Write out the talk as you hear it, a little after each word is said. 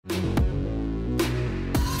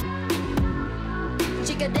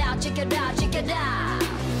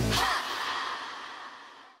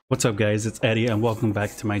What's up guys, it's Eddie and welcome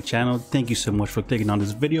back to my channel. Thank you so much for clicking on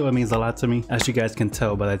this video, it means a lot to me. As you guys can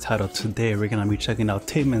tell by the title, today we're gonna be checking out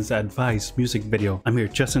TAEMIN's Advice music video. I'm here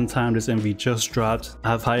just in time, this MV just dropped. I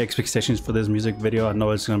have high expectations for this music video. I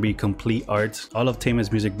know it's gonna be complete art. All of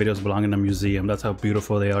TAEMIN's music videos belong in a museum, that's how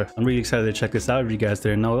beautiful they are. I'm really excited to check this out. If you guys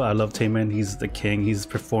didn't know, I love TAEMIN, he's the king, his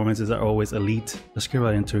performances are always elite. Let's get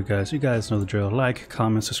right into it guys. You guys know the drill, like,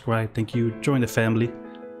 comment, subscribe, thank you, join the family.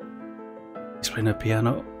 He's playing the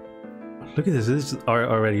piano. Look at this is art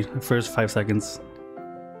already, first 5 seconds.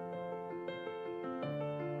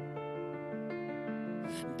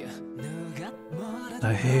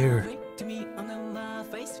 The hair.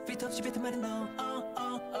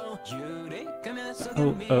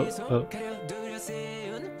 Oh.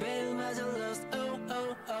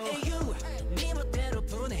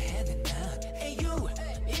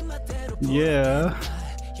 Yeah.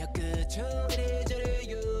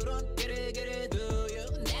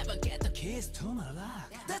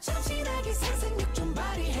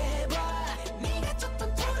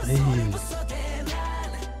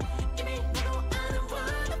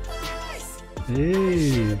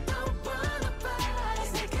 Hey.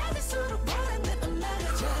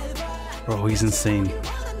 Bro, he's insane.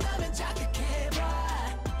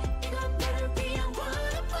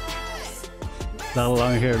 That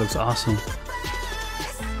long hair looks awesome.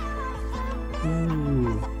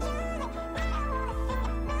 Ooh.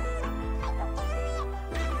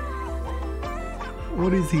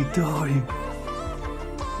 What is he doing?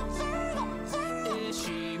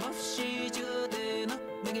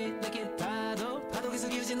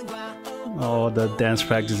 Oh, the dance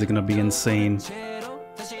practice is gonna be insane.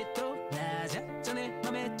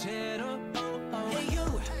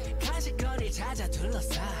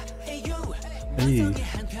 Hey.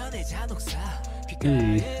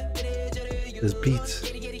 Hey. This beat.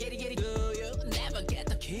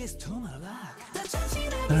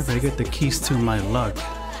 Never get the keys to my luck.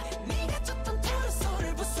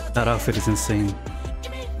 That outfit is insane.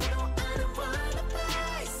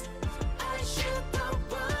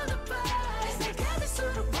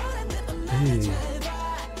 Hey.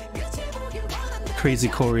 Crazy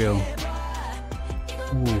choreo.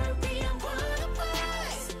 Ooh.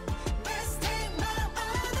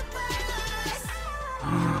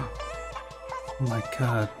 Oh my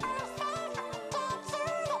god.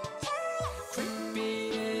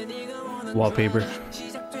 Wallpaper.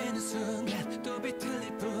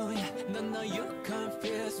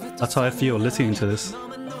 That's how I feel listening to this.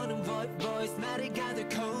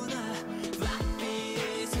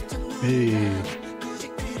 Hey.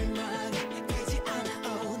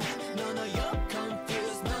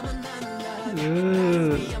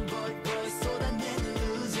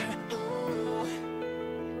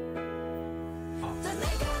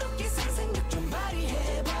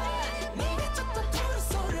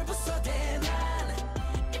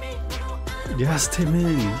 Yes,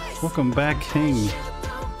 TAEMIN, welcome back, King.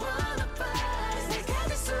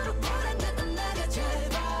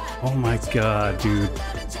 Oh my god, dude.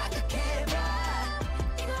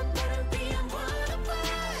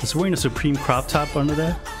 Is wearing a Supreme crop top under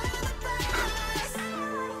that?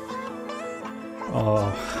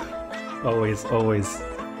 Oh, always.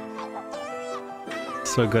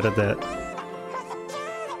 So good at that.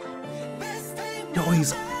 Yo,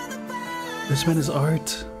 this man is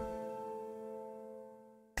art.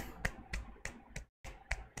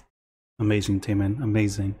 Amazing, TAEMIN,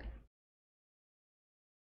 amazing.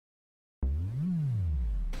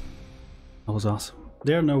 That was awesome.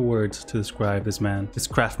 There are no words to describe this man. His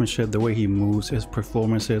craftsmanship, the way he moves, his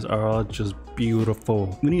performances are all just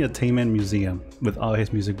beautiful. We need a TAEMIN museum with all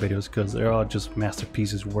his music videos because they're all just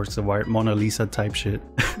masterpieces, works of art, Mona Lisa type shit.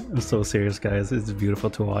 I'm so serious guys, it's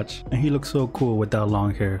beautiful to watch. And he looks so cool with that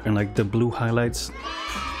long hair and like the blue highlights.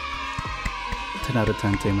 10 out of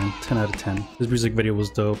 10 TAEMIN, 10 out of 10. This music video was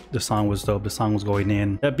dope, the song was dope, the song was going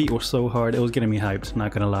in. That beat was so hard, it was getting me hyped,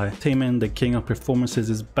 not gonna lie. TAEMIN, the king of performances,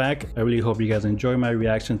 is back. I really hope you guys enjoy my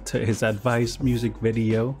reaction to his Advice music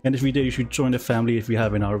video. And if you did, you should join the family if you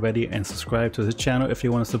haven't already and subscribe to his channel if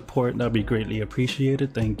you want to support, that'd be greatly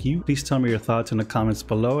appreciated. Thank you. Please tell me your thoughts in the comments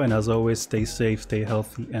below, and as always, stay safe, stay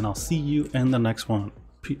healthy, and I'll see you in the next one.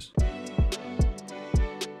 Peace.